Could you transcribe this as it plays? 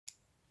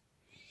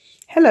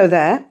Hello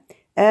there.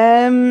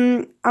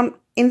 In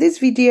this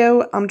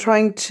video, I'm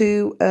trying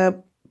to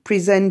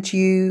present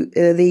you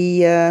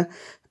the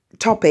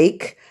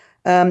topic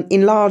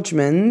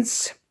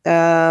enlargements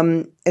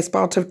as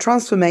part of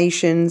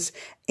transformations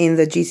in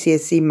the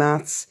GCSE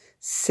Maths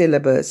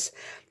syllabus.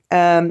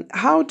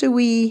 How do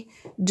we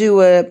do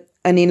an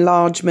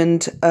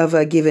enlargement of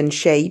a given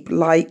shape,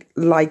 like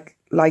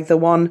the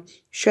one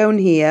shown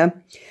here?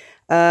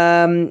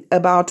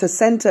 About a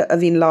center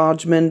of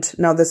enlargement.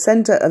 Now, the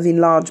center of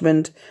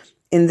enlargement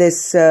in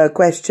this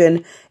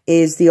question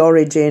is the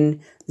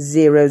origin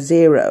 0,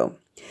 0.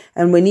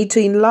 And we need to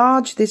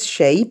enlarge this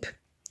shape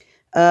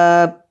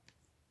by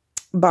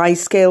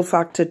scale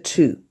factor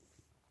 2.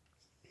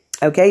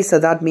 Okay, so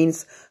that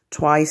means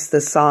twice the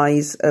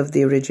size of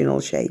the original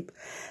shape.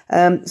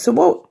 So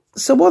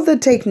what the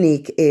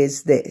technique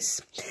is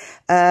this.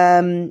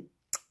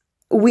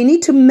 We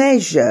need to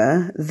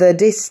measure the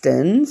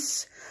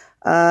distance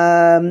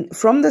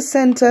from the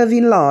center of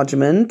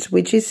enlargement,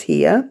 which is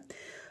here,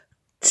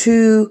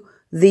 to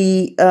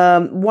the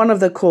one of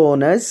the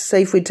corners. So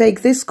if we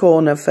take this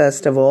corner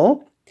first of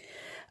all,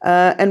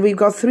 and we've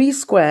got 3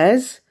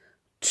 squares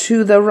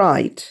to the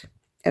right,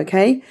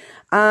 okay?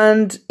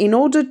 And in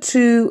order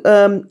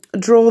to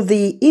draw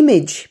the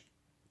image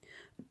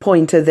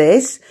point of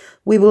this,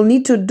 we will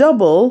need to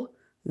double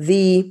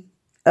the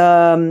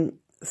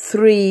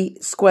 3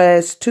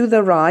 squares to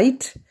the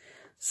right.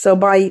 So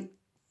by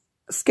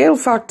scale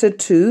factor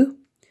 2,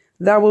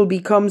 that will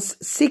become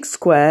 6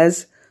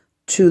 squares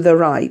to the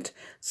right.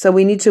 So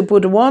we need to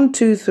put 1,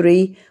 2,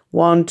 3,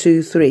 1,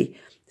 2, 3.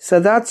 So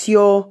that's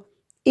your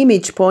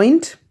image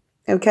point,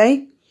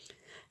 okay?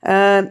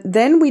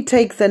 Then we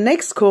take the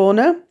next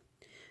corner,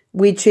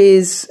 which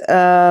is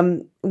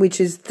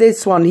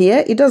this one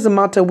here. It doesn't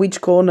matter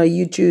which corner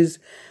you choose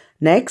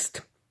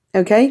next,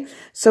 okay?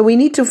 So we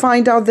need to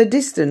find out the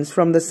distance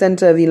from the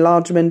center of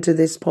enlargement to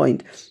this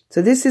point.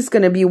 So this is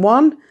going to be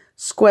 1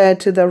 square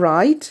to the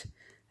right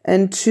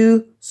and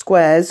 2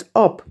 squares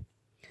up.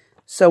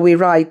 So we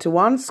write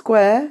 1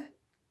 square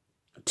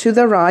to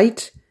the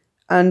right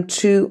and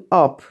 2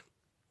 up,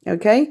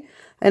 okay?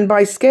 And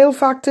by scale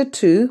factor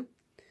 2,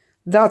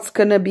 that's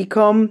going to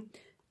become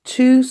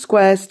 2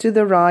 squares to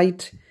the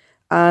right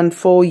and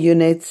 4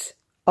 units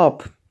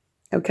up,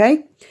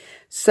 okay?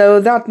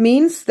 So that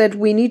means that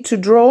we need to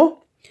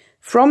draw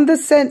from the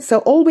center, so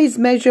always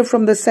measure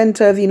from the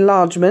center of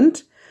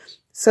enlargement.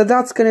 So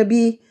that's going to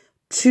be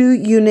 2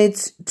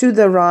 units to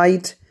the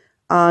right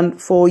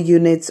and 4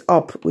 units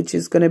up, which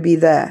is going to be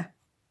there.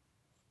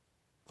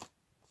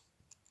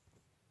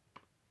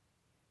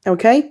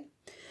 Okay?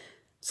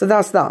 So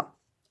that's that.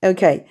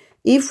 Okay.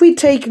 If we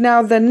take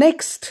now the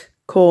next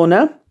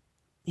corner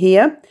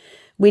here,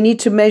 we need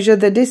to measure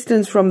the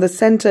distance from the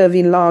center of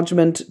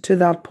enlargement to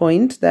that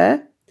point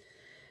there.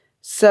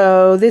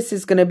 So this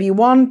is going to be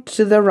 1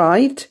 to the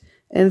right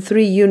and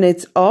 3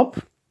 units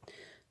up.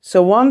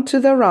 So 1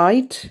 to the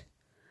right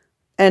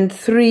and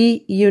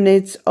 3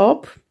 units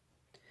up.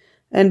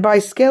 And by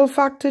scale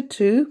factor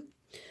 2,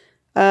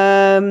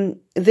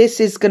 this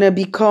is going to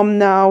become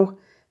now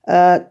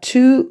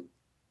 2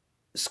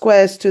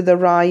 squares to the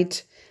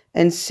right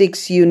and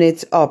 6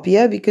 units up,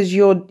 yeah, because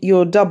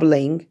you're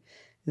doubling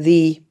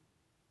the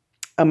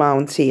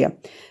amounts here.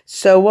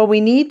 So what we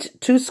need,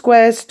 2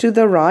 squares to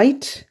the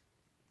right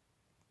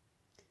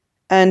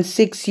and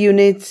 6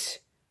 units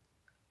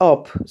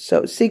up.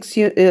 So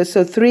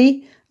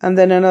 3 and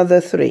then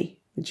another 3.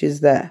 Which is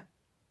there.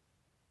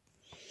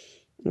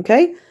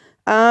 Okay,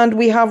 and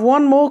we have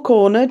one more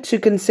corner to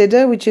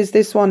consider, which is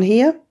this one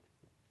here.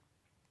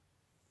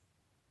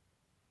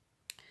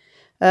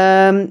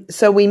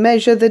 So we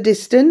measure the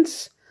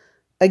distance,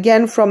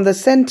 again, from the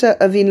center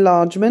of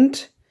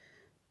enlargement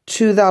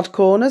to that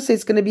corner. So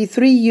it's going to be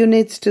 3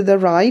 units to the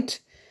right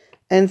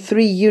and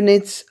 3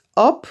 units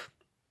up.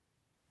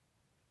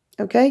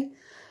 Okay,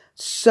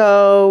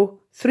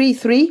 so 3,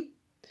 3.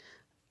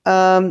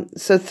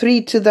 So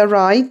 3 to the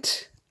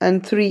right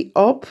and 3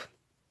 up,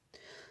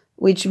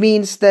 which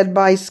means that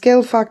by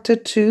scale factor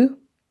 2,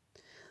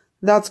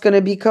 that's going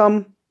to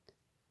become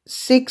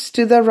 6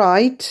 to the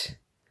right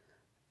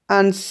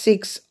and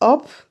 6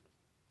 up.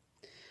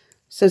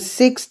 So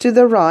 6 to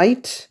the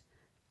right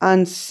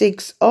and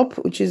 6 up,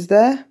 which is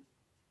there.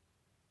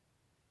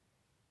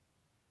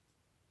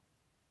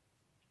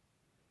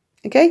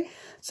 Okay.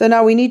 So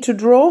now we need to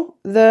draw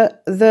the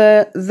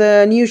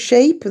new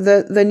shape,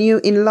 the new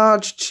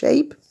enlarged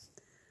shape.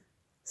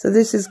 So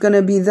this is going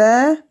to be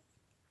there.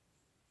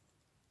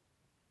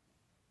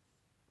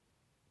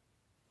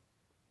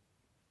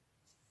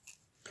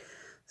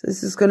 So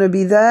this is going to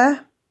be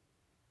there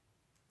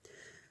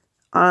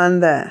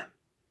and there.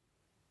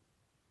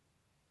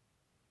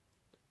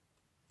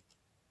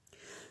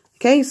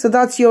 Okay, so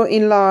that's your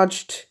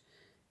enlarged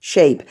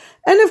shape.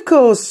 And of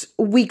course,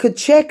 we could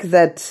check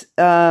that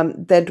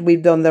that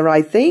we've done the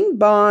right thing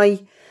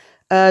by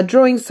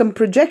drawing some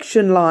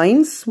projection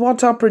lines.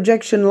 What are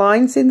projection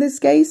lines in this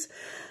case?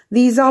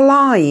 These are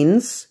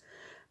lines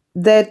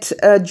that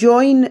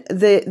join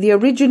the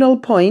original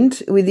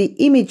point with the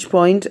image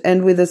point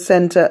and with the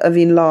center of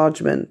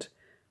enlargement.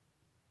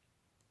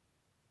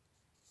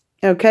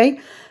 Okay,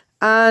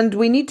 and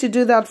we need to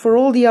do that for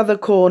all the other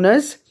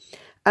corners,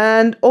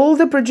 and all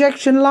the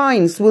projection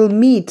lines will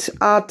meet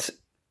at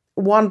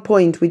one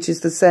point, which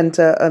is the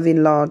center of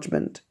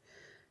enlargement.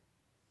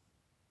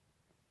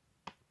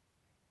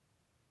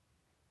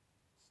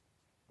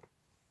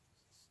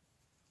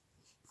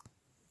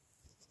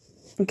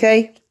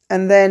 Okay,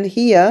 and then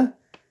here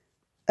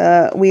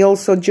we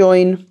also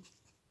join,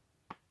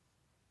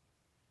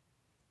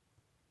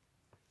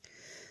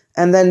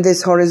 and then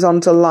this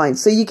horizontal line.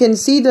 So you can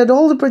see that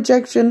all the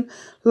projection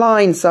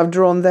lines I've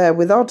drawn there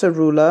without a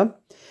ruler,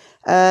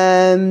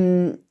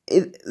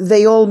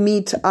 they all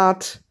meet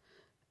at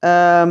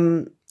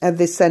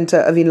the center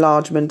of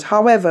enlargement.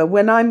 However,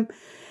 when I'm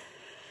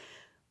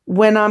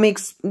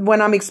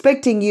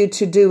expecting you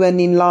to do an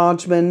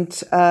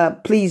enlargement,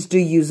 please do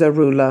use a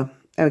ruler,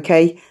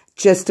 okay?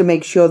 Just to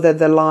make sure that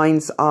the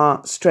lines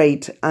are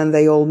straight and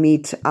they all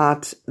meet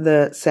at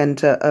the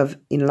center of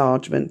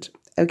enlargement,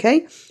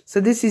 okay?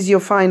 So this is your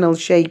final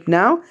shape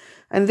now,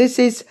 and this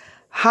is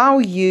how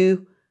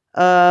you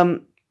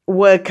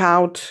work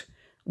out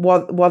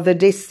what the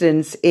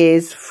distance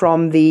is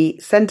from the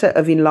center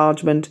of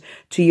enlargement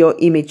to your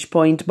image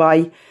point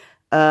by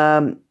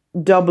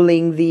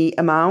doubling the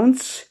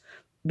amounts,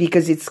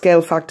 because it's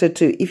scale factor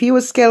 2. If you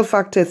were scale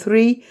factor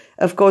 3,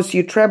 of course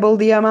you treble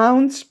the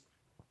amounts.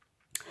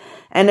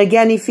 And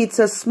again, if it's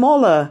a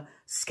smaller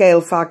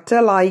scale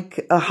factor,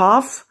 like a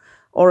half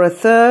or a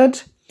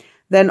third,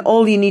 then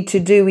all you need to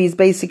do is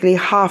basically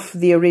half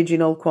the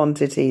original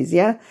quantities,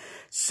 yeah?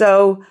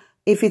 So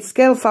if it's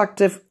scale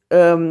factor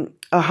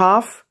a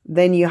half,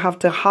 then you have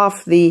to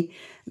half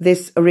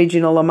this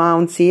original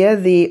amounts here,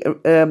 the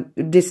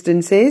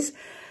distances.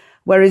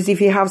 Whereas if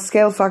you have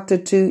scale factor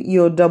 2,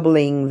 you're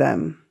doubling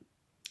them.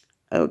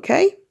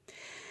 Okay?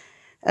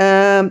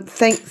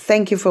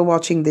 Thank you for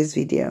watching this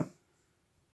video.